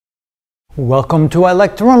Welcome to I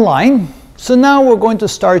Lecture Online. So now we're going to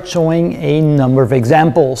start showing a number of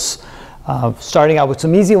examples, starting out with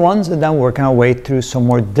some easy ones and then working our way through some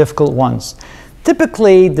more difficult ones.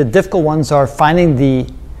 Typically, the difficult ones are finding the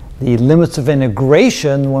limits of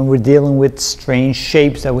integration when we're dealing with strange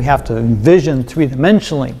shapes that we have to envision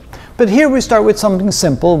three-dimensionally. But here we start with something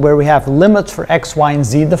simple where we have limits for x, y, and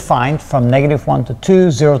z defined from -1 to 2,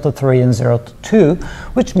 0 to 3, and 0 to 2,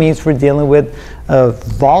 which means we're dealing with a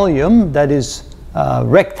volume that is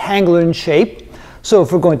rectangular in shape. So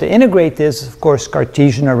if we're going to integrate this, of course,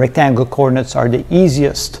 Cartesian or rectangular coordinates are the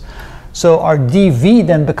easiest. So our dv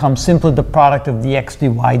then becomes simply the product of dx, dy,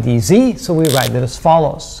 dz. So we write it as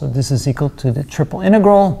follows. So this is equal to the triple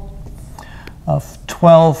integral of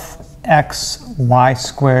 12x y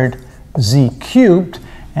squared z cubed,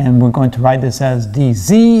 and we're going to write this as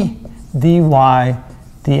dz, dy,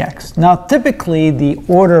 dx. Now typically the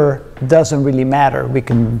order doesn't really matter. We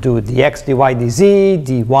can do dx, dy, dz,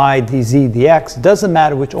 dy, dz, dx. It doesn't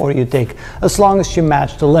matter which order you take as long as you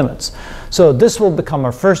match the limits. So this will become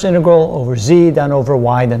our first integral over z, then over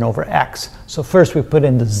y, then over x. So first we put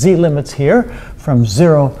in the z limits here from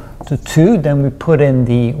 0 to 2, then we put in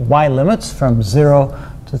the y limits from 0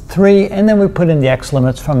 to 3, and then we put in the x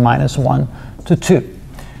limits from -1 to 2.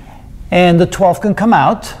 And the 12 can come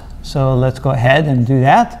out, so let's go ahead and do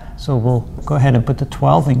that. So we'll go ahead and put the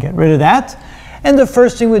 12 and get rid of that. And the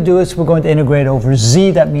first thing we do is we're going to integrate over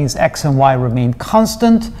z. That means x and y remain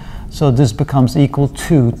constant. So this becomes equal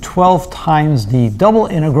to 12 times the double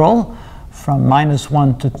integral from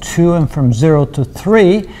 -1 to 2 and from 0 to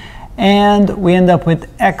 3. And we end up with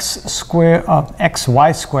x squared of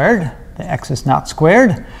xy squared. The x is not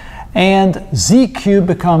squared. And z cubed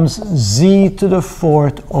becomes z to the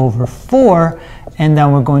 4th over 4. And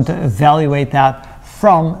then we're going to evaluate that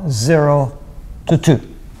from 0 to 2.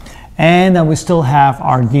 And then we still have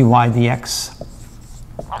our dy dx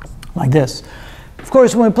like this. Of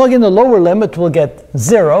course, when we plug in the lower limit, we'll get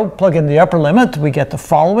 0. Plug in the upper limit, we get the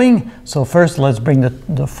following. So first, let's bring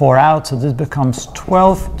the 4 out. So this becomes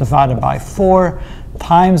 12 divided by 4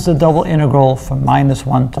 times the double integral from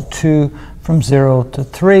 -1 to 2, from 0 to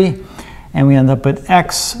 3. And we end up with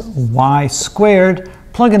xy squared.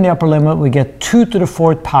 Plug in the upper limit, we get 2 to the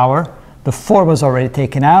 4th power. The 4 was already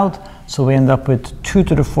taken out, so we end up with 2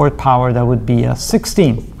 to the 4th power. That would be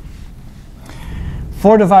 16.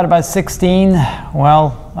 4 divided by 16,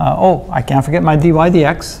 well, oh, I can't forget my dy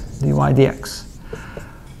dx.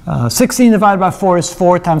 16 divided by 4 is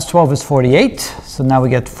 4 times 12 is 48. So now we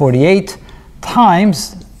get 48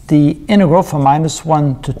 times the integral from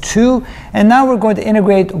 -1 to 2. And now we're going to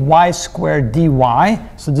integrate y squared dy.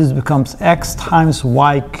 So this becomes x times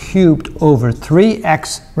y cubed over 3.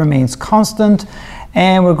 X remains constant.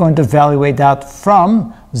 And we're going to evaluate that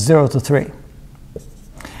from 0 to 3.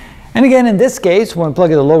 And again, in this case, when we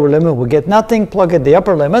plug in the lower limit, we get nothing. Plug in the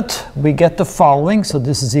upper limit, we get the following. So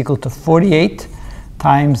this is equal to 48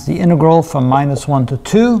 times the integral from -1 to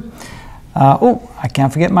 2. Oh, I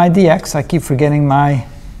can't forget my dx. I keep forgetting my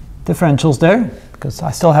differentials there because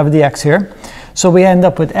I still have a dx here. So we end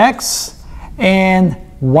up with x and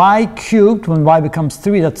y cubed. When y becomes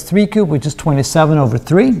 3, that's 3 cubed, which is 27 over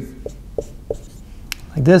 3.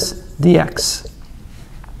 Like this, dx.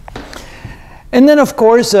 And then, of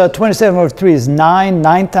course, 27 over 3 is 9.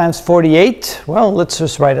 9 times 48. Well, let's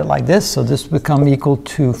just write it like this. So this becomes equal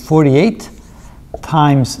to 48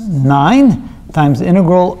 times 9 times the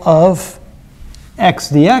integral of x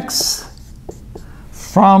dx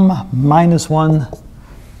from -1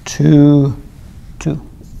 to 2.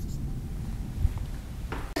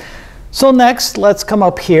 So next, let's come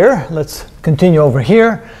up here. Let's continue over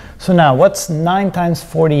here. So now, what's 9 times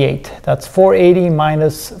 48? That's 480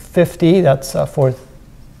 minus 50. That's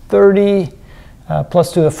 430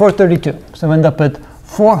 plus 2, 432. So we end up at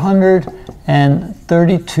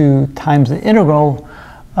 432 times the integral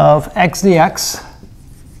of x dx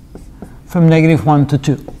from -1 to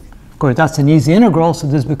 2. Of course, that's an easy integral, so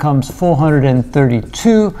this becomes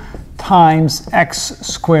 432 times x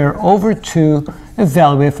squared over 2,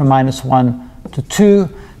 evaluate from -1 to 2.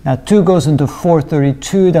 Now 2 goes into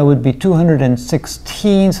 432, that would be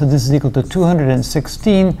 216, so this is equal to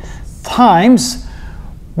 216 times,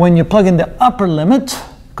 when you plug in the upper limit,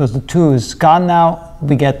 because the 2 is gone now,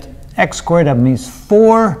 we get x squared, that means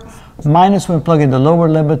 4, minus when we plug in the lower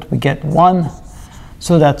limit, we get 1.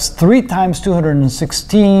 So that's 3 times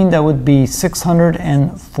 216, that would be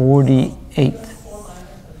 648.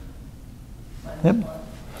 Yep.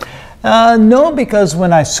 No, because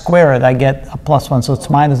when I square it, I get a +1, so it's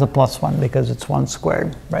minus a +1 because it's 1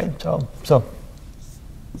 squared, right? So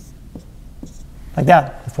like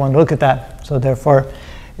that, if one look at that. So therefore,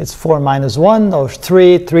 It's 4 minus 1, or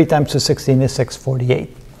 3. 3 times 216 is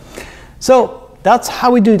 648. So that's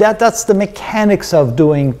how we do that. That's the mechanics of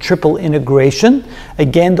doing triple integration.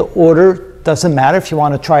 Again, the order doesn't matter. If you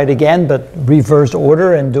want to try it again, but reverse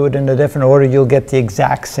order and do it in a different order, you'll get the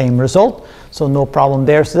exact same result. So no problem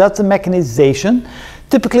there. So that's a mechanization.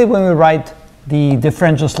 Typically when we write the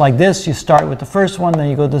differentials like this, you start with the first one, then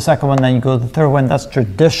you go to the second one, then you go to the third one. That's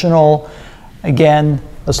traditional. Again,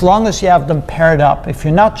 as long as you have them paired up. If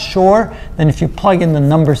you're not sure, then if you plug in the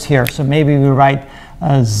numbers here, so maybe we write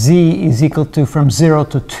z is equal to from 0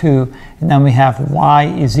 to 2, and then we have y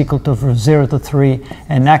is equal to from 0 to 3,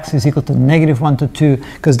 and x is equal to -1 to 2,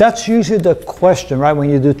 because that's usually the question, right? When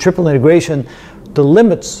you do triple integration, the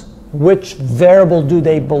limits, which variable do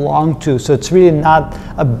they belong to? So it's really not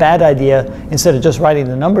a bad idea, instead of just writing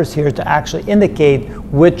the numbers here, to actually indicate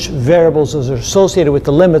which variables are associated with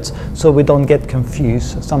the limits, so we don't get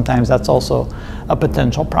confused. Sometimes that's also a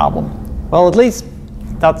potential problem. Well, at least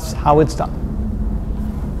that's how it's done.